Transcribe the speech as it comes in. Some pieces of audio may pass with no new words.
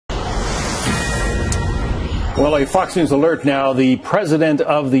Well, a Fox News alert now. The president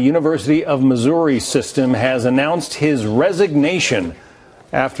of the University of Missouri system has announced his resignation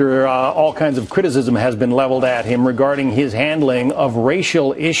after all kinds of criticism has been leveled at him regarding his handling of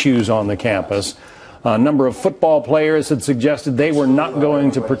racial issues on the campus. A number of football players had suggested they were not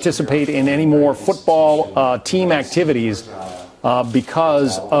going to participate in any more football team activities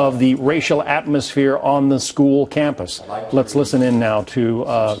because of the racial atmosphere on the school campus. Let's listen in now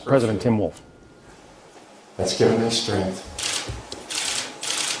to President Tim Wolf. That's given me strength.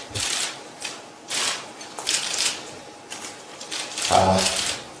 I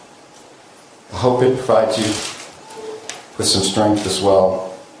hope it provides you with some strength as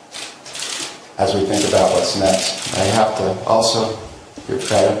well as we think about what's next. I have to also give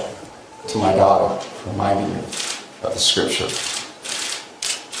credit to my daughter for reminding me of the scripture.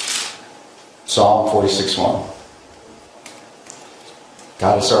 Psalm 46:1.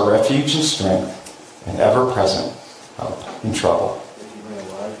 God is our refuge and strength, and ever-present help in trouble.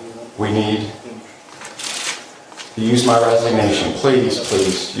 We need to use my resignation. Please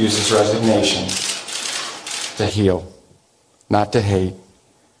use this resignation to heal, not to hate.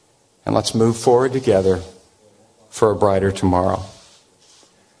 And let's move forward together for a brighter tomorrow.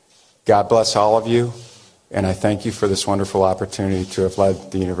 God bless all of you, and I thank you for this wonderful opportunity to have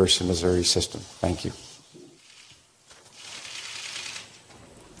led the University of Missouri system. Thank you.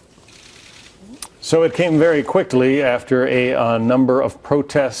 So it came very quickly after a number of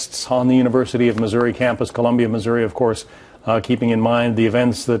protests on the University of Missouri campus, Columbia, Missouri, of course, keeping in mind the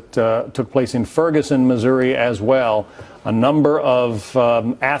events that took place in Ferguson, Missouri as well. A number of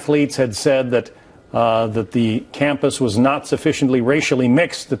athletes had said that the campus was not sufficiently racially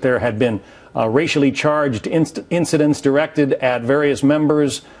mixed, that there had been racially charged incidents directed at various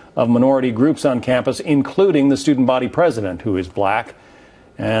members of minority groups on campus, including the student body president, who is black.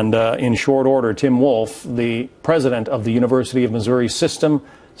 And in short order, Tim Wolf, the president of the University of Missouri system,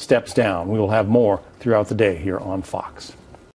 steps down. We will have more throughout the day here on Fox.